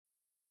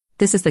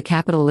This is the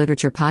Capital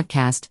Literature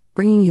Podcast,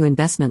 bringing you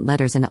investment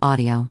letters in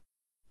audio.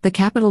 The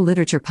Capital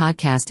Literature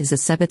Podcast is a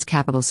Sebitz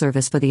Capital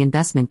service for the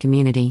investment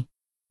community.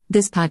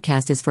 This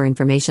podcast is for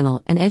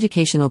informational and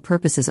educational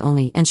purposes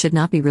only and should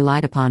not be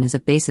relied upon as a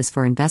basis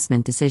for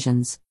investment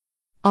decisions.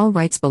 All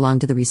rights belong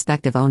to the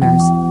respective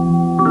owners.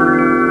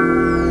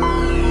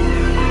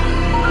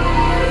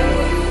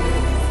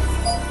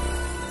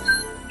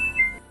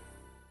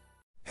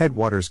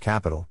 Headwaters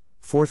Capital,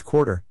 Fourth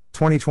Quarter,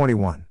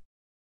 2021.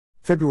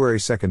 February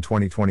 2,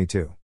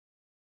 2022.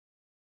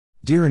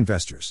 Dear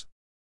investors,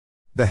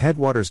 the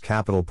Headwaters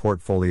Capital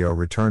portfolio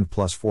returned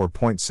plus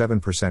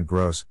 4.7%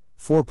 gross,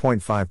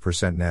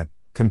 4.5% net,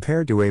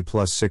 compared to a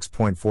plus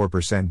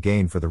 6.4%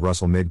 gain for the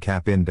Russell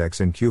Mid-Cap Index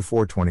in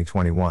Q4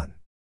 2021.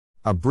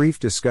 A brief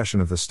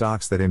discussion of the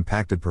stocks that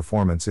impacted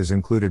performance is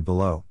included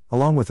below,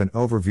 along with an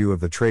overview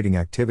of the trading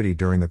activity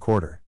during the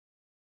quarter.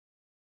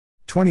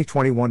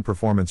 2021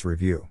 Performance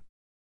Review.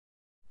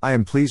 I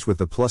am pleased with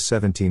the plus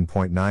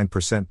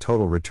 17.9%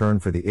 total return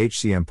for the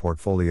HCM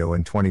portfolio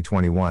in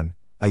 2021,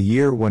 a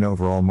year when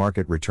overall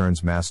market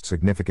returns masked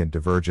significant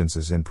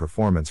divergences in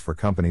performance for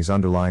companies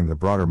underlying the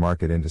broader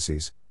market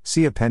indices.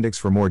 See Appendix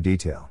for more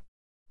detail.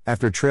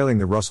 After trailing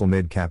the Russell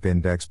Mid-Cap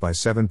Index by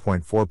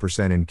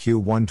 7.4% in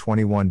Q1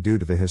 21 due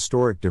to the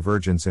historic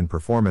divergence in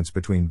performance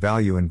between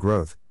value and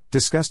growth,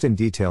 discussed in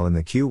detail in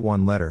the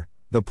Q1 letter,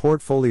 the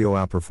portfolio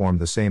outperformed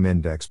the same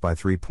index by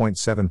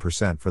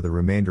 3.7% for the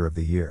remainder of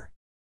the year.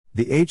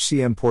 The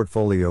HCM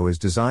portfolio is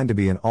designed to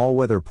be an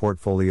all-weather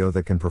portfolio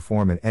that can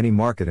perform in any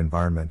market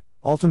environment,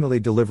 ultimately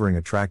delivering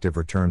attractive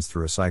returns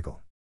through a cycle.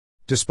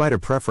 Despite a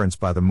preference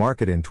by the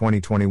market in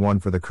 2021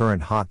 for the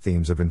current hot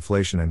themes of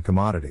inflation and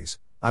commodities,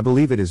 I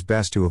believe it is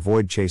best to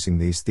avoid chasing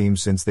these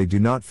themes since they do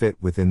not fit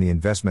within the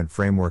investment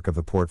framework of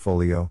the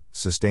portfolio,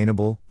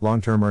 sustainable,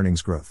 long-term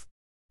earnings growth.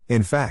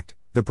 In fact,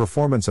 the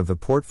performance of the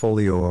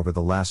portfolio over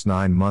the last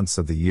 9 months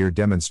of the year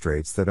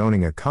demonstrates that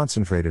owning a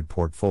concentrated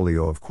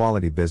portfolio of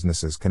quality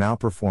businesses can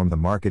outperform the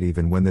market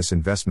even when this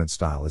investment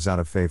style is out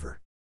of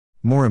favor.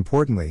 More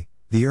importantly,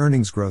 the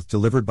earnings growth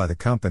delivered by the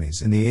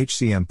companies in the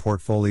HCM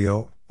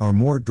portfolio are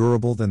more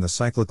durable than the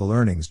cyclical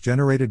earnings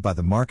generated by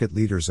the market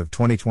leaders of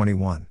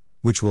 2021,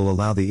 which will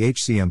allow the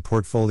HCM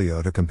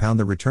portfolio to compound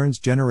the returns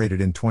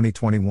generated in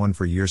 2021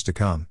 for years to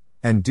come,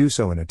 and do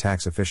so in a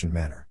tax-efficient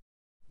manner.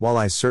 While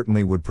I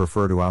certainly would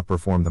prefer to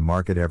outperform the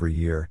market every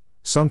year,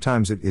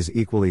 sometimes it is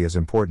equally as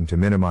important to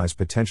minimize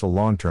potential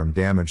long-term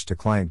damage to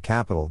client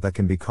capital that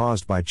can be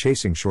caused by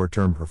chasing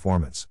short-term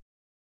performance.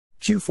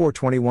 Q4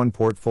 21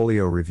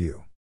 Portfolio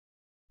Review.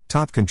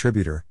 Top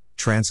contributor,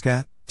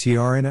 Transcat,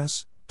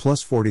 TRNS,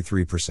 plus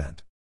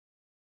 43%.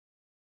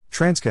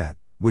 Transcat,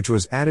 which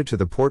was added to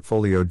the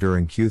portfolio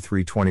during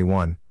Q3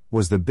 21,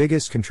 was the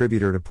biggest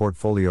contributor to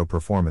portfolio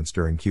performance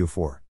during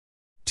Q4.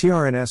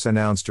 TRNS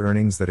announced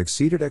earnings that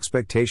exceeded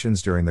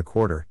expectations during the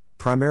quarter,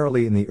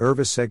 primarily in the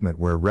IRVA segment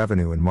where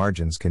revenue and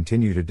margins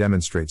continue to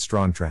demonstrate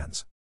strong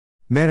trends.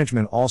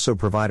 Management also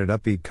provided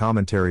upbeat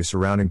commentary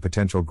surrounding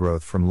potential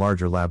growth from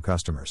larger lab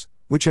customers,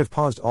 which have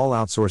paused all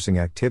outsourcing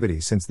activity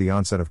since the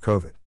onset of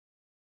COVID.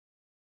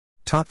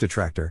 Top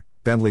detractor,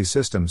 Bentley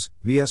Systems,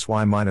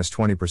 BSY minus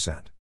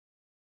 20%.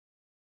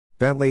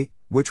 Bentley,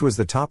 which was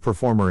the top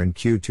performer in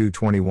Q2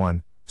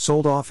 21,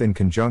 sold off in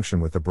conjunction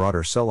with the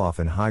broader sell-off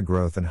in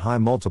high-growth and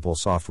high-multiple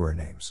software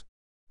names.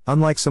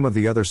 Unlike some of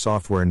the other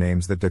software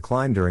names that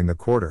declined during the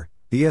quarter,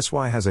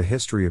 BSY has a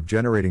history of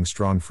generating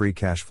strong free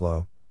cash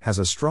flow, has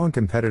a strong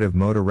competitive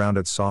moat around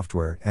its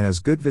software, and has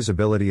good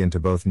visibility into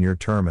both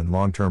near-term and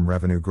long-term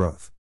revenue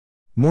growth.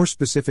 More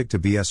specific to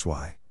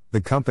BSY, the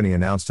company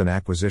announced an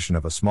acquisition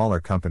of a smaller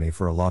company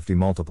for a lofty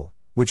multiple,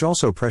 which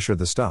also pressured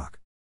the stock.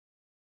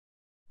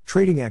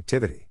 Trading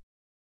activity.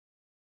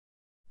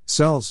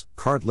 Sells,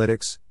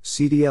 Cardlytics,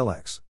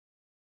 CDLX.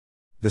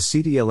 The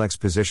CDLX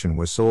position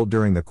was sold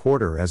during the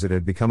quarter as it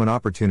had become an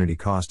opportunity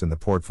cost in the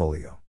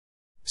portfolio.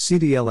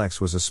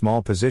 CDLX was a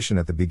small position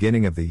at the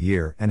beginning of the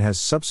year and has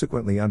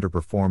subsequently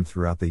underperformed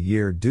throughout the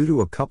year due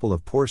to a couple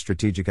of poor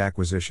strategic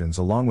acquisitions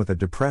along with a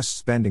depressed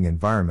spending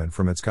environment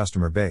from its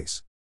customer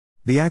base.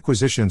 The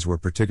acquisitions were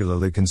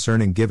particularly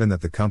concerning given that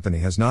the company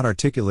has not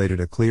articulated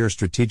a clear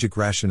strategic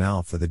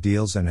rationale for the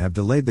deals and have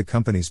delayed the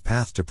company's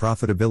path to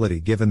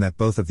profitability given that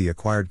both of the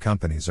acquired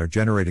companies are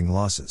generating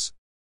losses.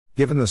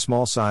 Given the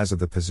small size of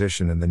the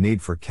position and the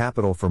need for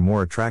capital for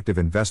more attractive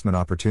investment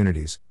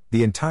opportunities,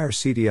 the entire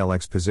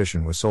CDLX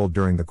position was sold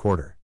during the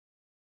quarter.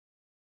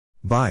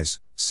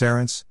 Buys,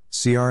 Cerence,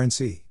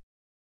 CRNC.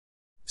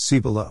 See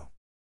below.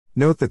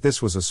 Note that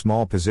this was a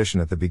small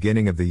position at the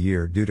beginning of the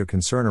year due to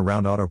concern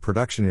around auto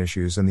production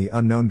issues and the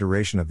unknown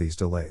duration of these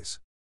delays.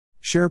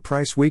 Share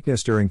price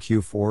weakness during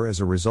Q4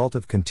 as a result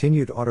of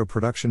continued auto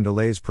production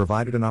delays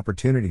provided an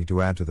opportunity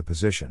to add to the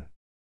position.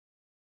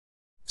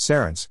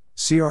 Cerence,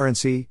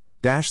 CRNC,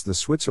 the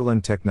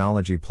Switzerland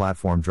technology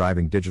platform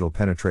driving digital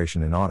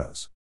penetration in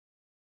autos.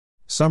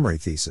 Summary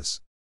thesis.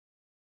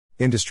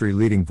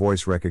 Industry-leading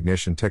voice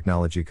recognition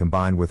technology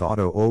combined with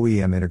auto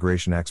OEM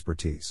integration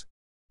expertise.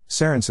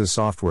 Cerence's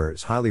software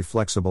is highly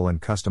flexible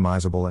and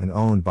customizable and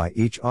owned by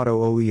each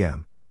auto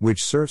OEM,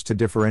 which serves to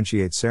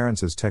differentiate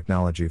Cerence's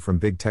technology from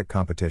big tech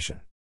competition.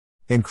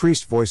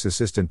 Increased voice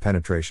assistant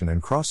penetration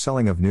and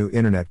cross-selling of new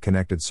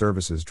internet-connected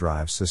services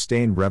drives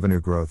sustained revenue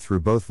growth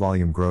through both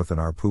volume growth and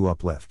ARPU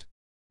uplift.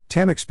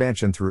 TAM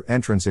expansion through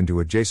entrance into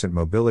adjacent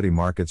mobility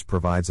markets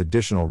provides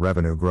additional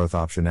revenue growth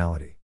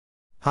optionality.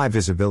 High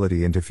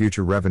visibility into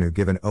future revenue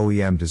given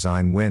OEM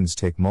design wins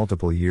take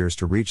multiple years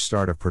to reach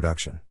start of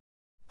production.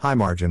 High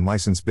margin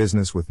license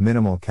business with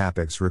minimal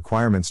capex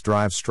requirements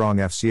drives strong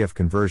FCF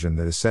conversion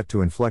that is set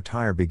to inflect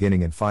higher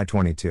beginning in FY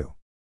 22.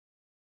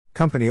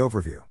 Company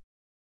overview.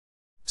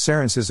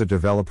 Cerence is a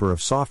developer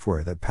of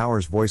software that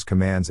powers voice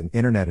commands and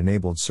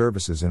internet-enabled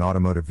services in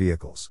automotive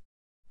vehicles.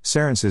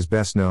 Cerence is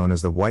best known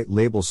as the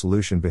white-label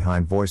solution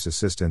behind voice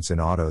assistants in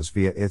autos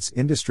via its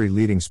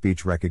industry-leading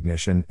speech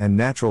recognition and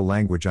natural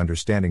language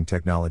understanding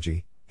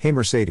technology. Hey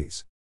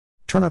Mercedes,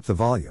 turn up the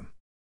volume.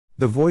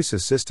 The voice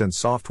assistant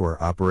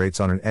software operates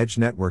on an edge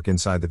network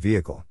inside the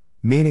vehicle,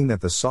 meaning that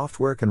the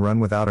software can run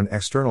without an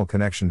external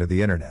connection to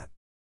the internet.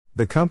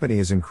 The company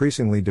is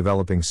increasingly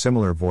developing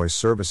similar voice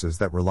services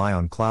that rely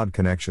on cloud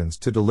connections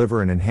to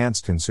deliver an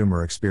enhanced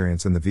consumer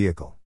experience in the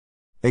vehicle.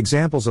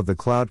 Examples of the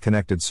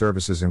cloud-connected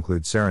services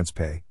include Cerence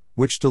Pay,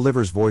 which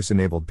delivers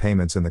voice-enabled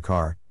payments in the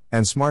car,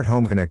 and Smart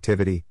Home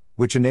Connectivity,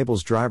 which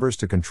enables drivers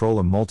to control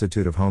a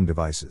multitude of home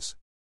devices.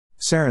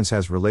 Cerence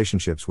has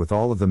relationships with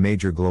all of the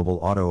major global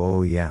auto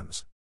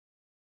OEMs.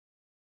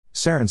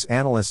 Cerence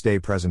Analyst Day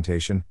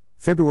Presentation,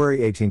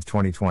 February 18,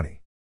 2020.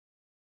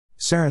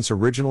 Cerence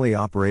originally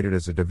operated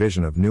as a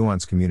division of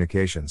Nuance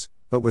Communications,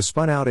 but was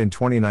spun out in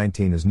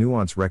 2019 as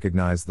Nuance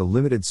recognized the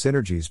limited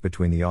synergies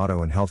between the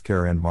auto and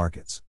healthcare end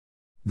markets.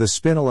 The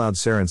spin allowed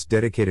Cerence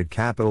dedicated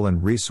capital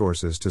and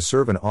resources to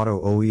serve an auto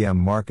OEM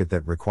market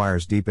that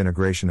requires deep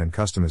integration and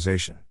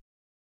customization.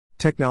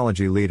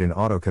 Technology lead in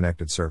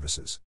auto-connected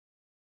services.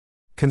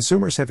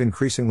 Consumers have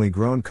increasingly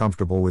grown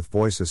comfortable with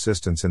voice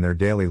assistants in their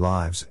daily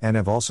lives and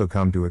have also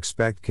come to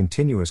expect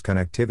continuous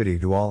connectivity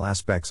to all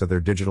aspects of their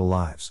digital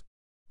lives.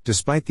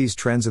 Despite these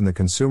trends in the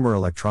consumer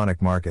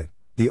electronic market,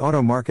 the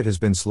auto market has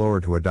been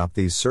slower to adopt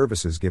these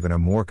services given a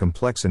more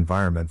complex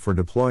environment for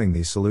deploying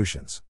these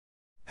solutions.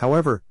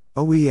 However,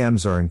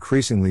 OEMs are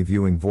increasingly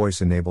viewing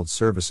voice-enabled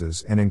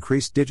services and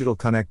increased digital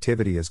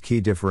connectivity as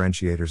key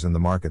differentiators in the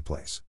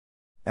marketplace.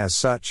 As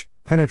such,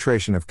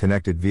 penetration of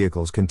connected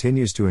vehicles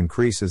continues to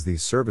increase as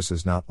these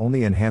services not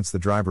only enhance the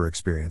driver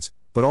experience,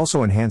 but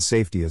also enhance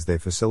safety as they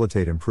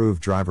facilitate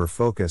improved driver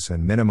focus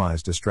and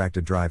minimize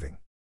distracted driving.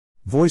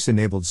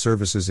 Voice-enabled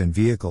services in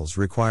vehicles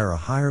require a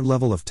higher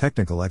level of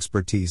technical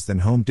expertise than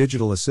home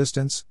digital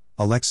assistants,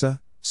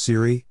 Alexa,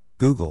 Siri,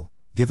 Google,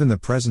 given the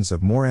presence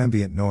of more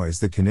ambient noise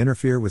that can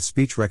interfere with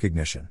speech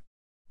recognition.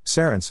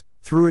 Cerence,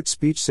 through its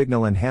speech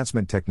signal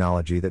enhancement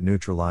technology that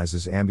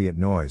neutralizes ambient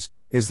noise,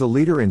 is the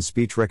leader in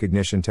speech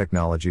recognition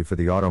technology for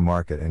the auto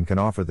market and can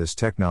offer this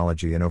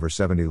technology in over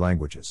 70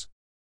 languages.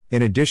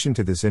 In addition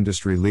to this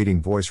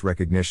industry-leading voice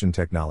recognition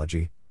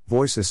technology,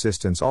 voice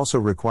assistants also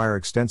require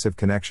extensive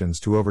connections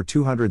to over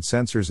 200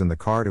 sensors in the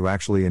car to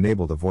actually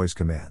enable the voice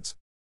commands.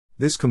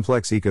 This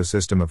complex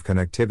ecosystem of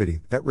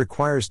connectivity that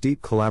requires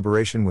deep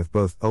collaboration with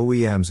both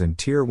OEMs and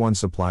Tier 1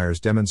 suppliers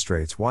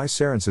demonstrates why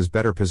Cerence is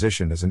better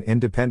positioned as an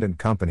independent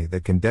company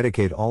that can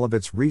dedicate all of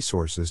its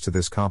resources to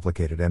this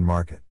complicated end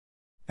market.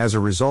 As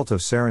a result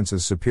of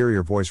Cerence's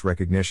superior voice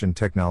recognition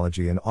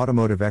technology and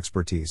automotive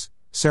expertise,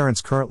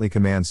 Cerence currently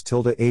commands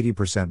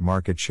 80%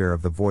 market share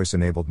of the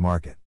voice-enabled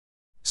market.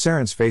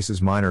 Cerence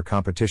faces minor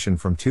competition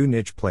from two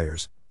niche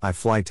players,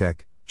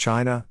 iFlytek,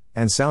 China,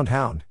 and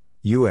SoundHound,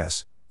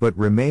 US, but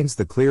remains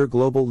the clear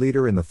global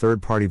leader in the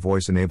third-party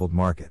voice-enabled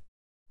market.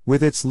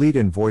 With its lead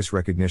in voice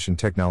recognition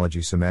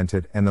technology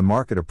cemented and the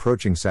market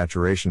approaching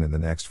saturation in the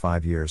next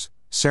 5 years,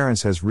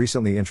 Cerence has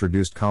recently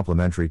introduced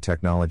complementary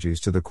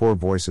technologies to the core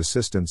voice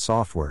assistant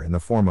software in the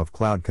form of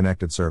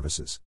cloud-connected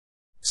services.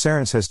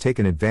 Cerence has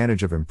taken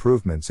advantage of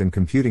improvements in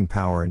computing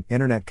power and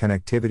internet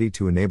connectivity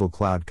to enable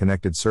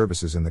cloud-connected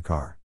services in the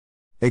car.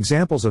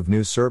 Examples of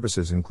new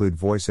services include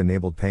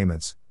voice-enabled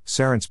payments,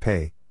 Cerence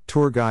Pay,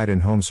 tour guide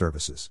and home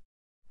services.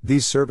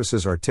 These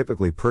services are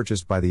typically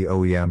purchased by the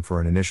OEM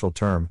for an initial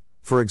term,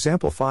 for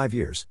example 5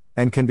 years,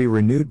 and can be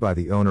renewed by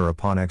the owner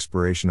upon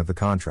expiration of the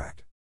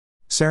contract.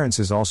 Cerence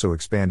is also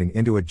expanding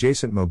into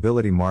adjacent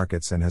mobility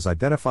markets and has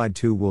identified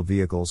two-wheel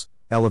vehicles,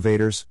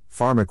 elevators,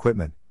 farm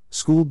equipment,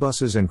 school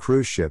buses and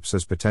cruise ships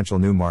as potential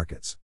new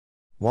markets.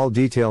 While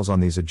details on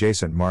these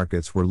adjacent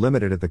markets were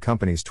limited at the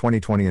company's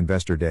 2020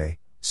 Investor Day,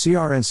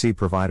 CRNC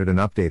provided an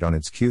update on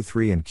its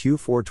Q3 and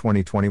Q4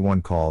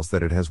 2021 calls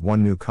that it has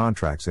won new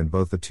contracts in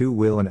both the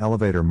two-wheel and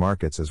elevator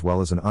markets as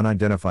well as an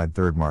unidentified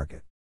third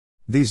market.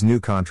 These new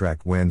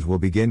contract wins will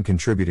begin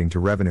contributing to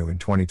revenue in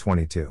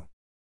 2022.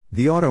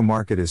 The auto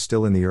market is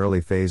still in the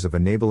early phase of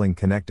enabling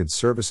connected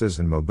services,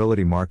 and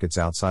mobility markets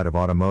outside of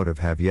automotive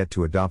have yet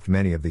to adopt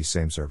many of these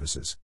same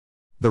services.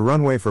 The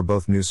runway for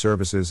both new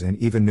services and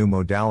even new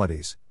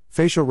modalities,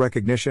 facial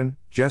recognition,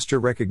 gesture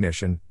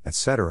recognition,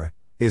 etc.,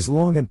 is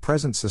long and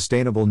present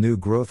sustainable new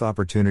growth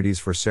opportunities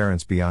for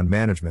Cerence beyond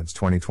management's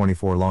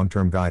 2024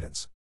 long-term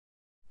guidance.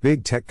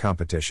 Big tech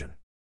competition.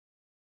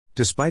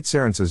 Despite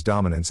Cerence's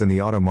dominance in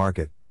the auto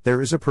market, there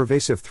is a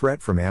pervasive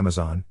threat from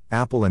Amazon,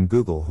 Apple and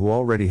Google, who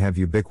already have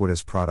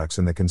ubiquitous products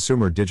in the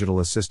consumer digital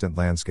assistant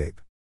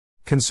landscape.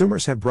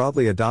 Consumers have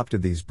broadly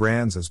adopted these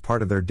brands as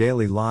part of their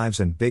daily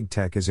lives, and big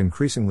tech is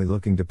increasingly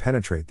looking to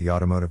penetrate the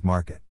automotive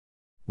market.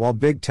 While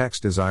big tech's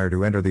desire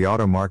to enter the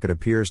auto market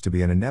appears to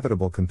be an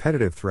inevitable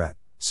competitive threat,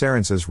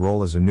 Cerence's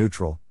role as a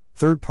neutral,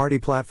 third-party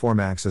platform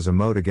acts as a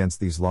moat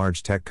against these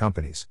large tech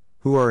companies,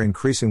 who are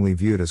increasingly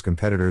viewed as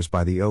competitors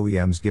by the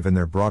OEMs given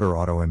their broader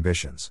auto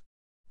ambitions.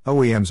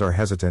 OEMs are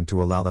hesitant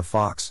to allow the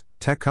Fox,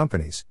 tech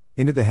companies,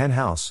 into the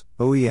henhouse,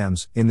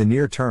 OEMs, in the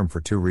near term for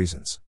two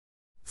reasons.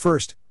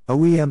 First,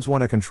 OEMs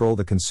want to control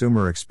the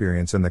consumer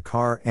experience in the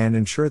car and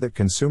ensure that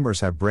consumers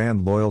have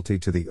brand loyalty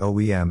to the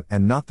OEM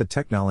and not the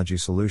technology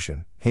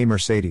solution, hey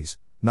Mercedes,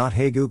 not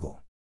hey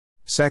Google.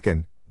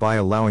 Second, by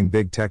allowing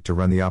big tech to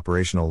run the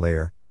operational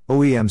layer,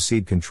 OEMs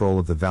cede control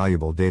of the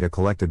valuable data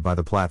collected by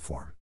the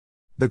platform.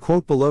 The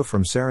quote below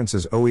from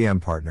Cerence's OEM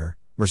partner,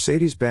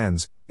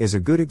 Mercedes-Benz, is a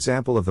good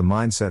example of the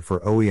mindset for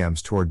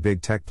OEMs toward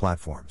big tech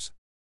platforms.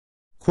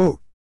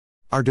 Quote,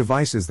 "Our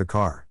device is the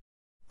car.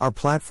 Our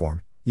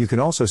platform, you can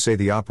also say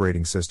the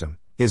operating system,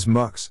 is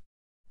MUX.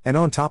 And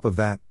on top of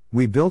that,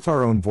 we built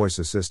our own voice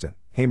assistant,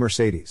 hey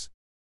Mercedes.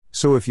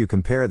 So if you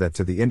compare that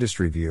to the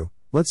industry view,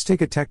 let's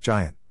take a tech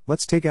giant,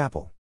 let's take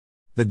Apple.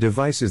 The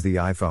device is the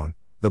iPhone,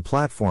 the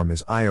platform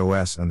is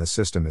iOS, and the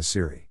system is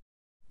Siri.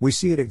 We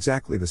see it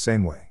exactly the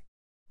same way.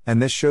 And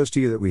this shows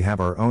to you that we have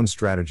our own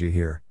strategy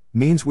here,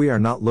 means we are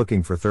not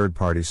looking for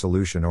third-party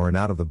solution or an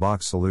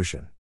out-of-the-box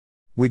solution.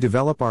 We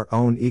develop our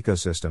own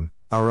ecosystem,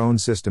 our own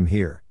system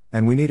here,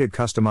 and we need it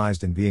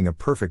customized and being a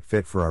perfect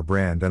fit for our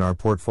brand and our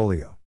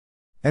portfolio."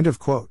 End of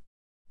quote.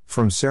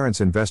 From Cerence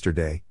Investor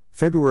Day,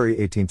 February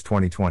 18,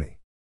 2020.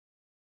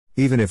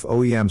 Even if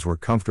OEMs were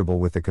comfortable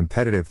with the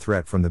competitive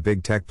threat from the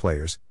big tech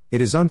players, it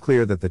is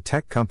unclear that the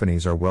tech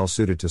companies are well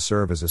suited to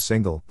serve as a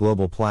single,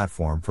 global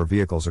platform for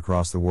vehicles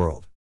across the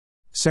world.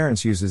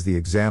 Cerence uses the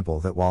example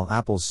that while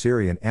Apple's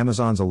Siri and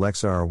Amazon's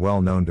Alexa are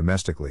well known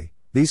domestically,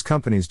 these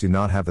companies do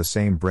not have the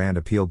same brand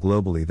appeal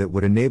globally that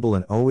would enable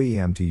an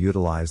OEM to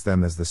utilize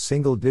them as the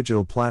single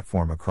digital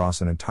platform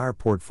across an entire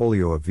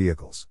portfolio of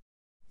vehicles.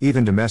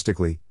 Even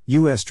domestically,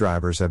 US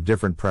drivers have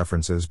different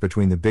preferences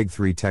between the big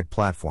three tech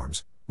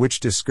platforms, which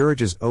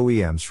discourages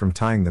OEMs from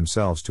tying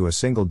themselves to a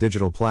single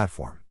digital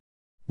platform.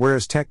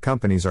 Whereas tech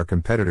companies are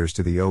competitors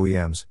to the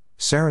OEMs,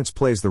 Cerence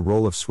plays the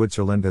role of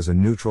Switzerland as a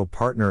neutral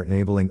partner,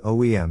 enabling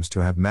OEMs to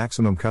have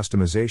maximum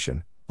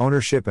customization,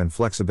 ownership and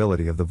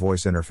flexibility of the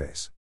voice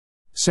interface.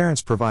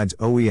 Cerence provides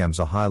OEMs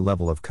a high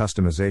level of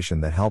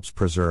customization that helps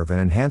preserve and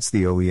enhance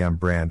the OEM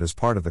brand as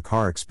part of the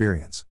car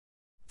experience.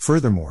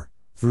 Furthermore,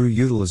 through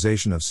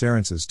utilization of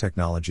Cerence's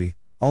technology,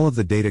 all of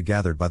the data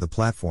gathered by the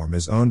platform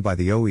is owned by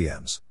the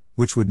OEMs,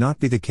 which would not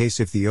be the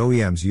case if the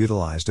OEMs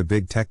utilized a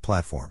big tech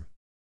platform.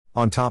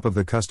 On top of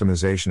the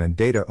customization and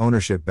data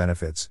ownership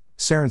benefits,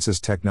 Cerence's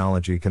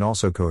technology can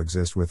also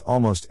coexist with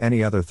almost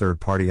any other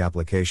third-party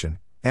application,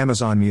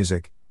 Amazon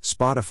Music,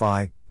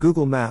 Spotify,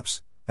 Google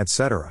Maps,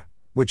 etc.,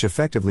 which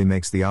effectively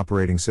makes the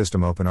operating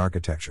system open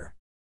architecture.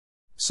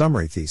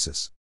 Summary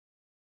thesis.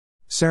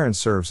 Cerence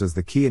serves as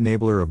the key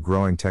enabler of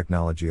growing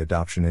technology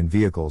adoption in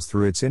vehicles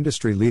through its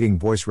industry-leading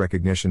voice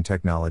recognition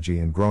technology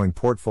and growing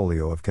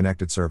portfolio of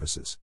connected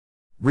services.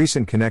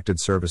 Recent connected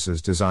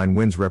services design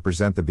wins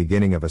represent the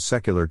beginning of a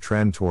secular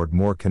trend toward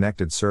more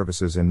connected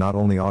services in not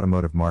only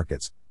automotive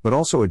markets, but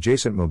also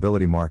adjacent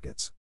mobility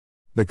markets.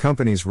 The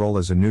company's role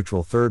as a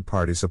neutral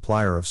third-party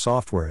supplier of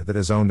software that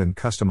is owned and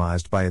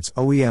customized by its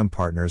OEM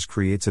partners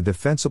creates a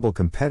defensible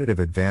competitive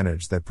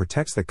advantage that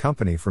protects the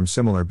company from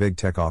similar big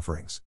tech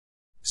offerings.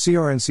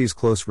 CRNC's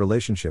close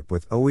relationship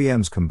with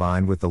OEMs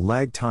combined with the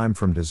lag time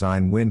from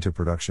design win to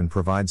production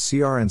provides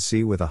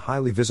CRNC with a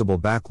highly visible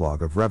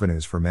backlog of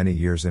revenues for many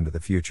years into the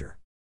future.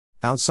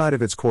 Outside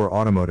of its core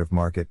automotive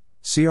market,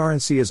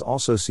 CRNC is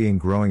also seeing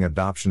growing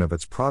adoption of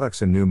its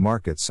products in new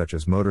markets such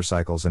as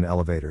motorcycles and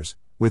elevators,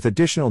 with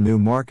additional new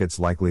markets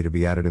likely to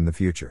be added in the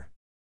future.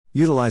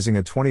 Utilizing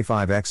a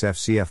 25x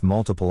FCF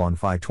multiple on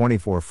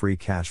FY24 free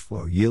cash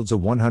flow yields a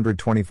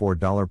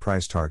 $124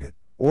 price target,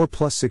 or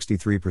plus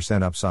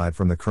 63% upside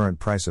from the current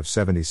price of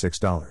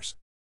 $76.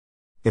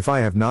 If I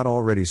have not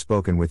already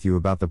spoken with you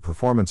about the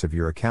performance of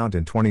your account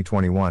in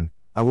 2021,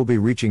 I will be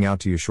reaching out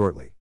to you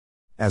shortly.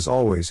 As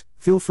always,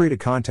 feel free to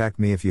contact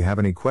me if you have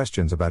any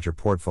questions about your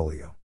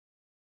portfolio.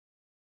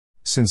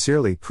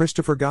 Sincerely,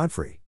 Christopher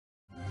Godfrey.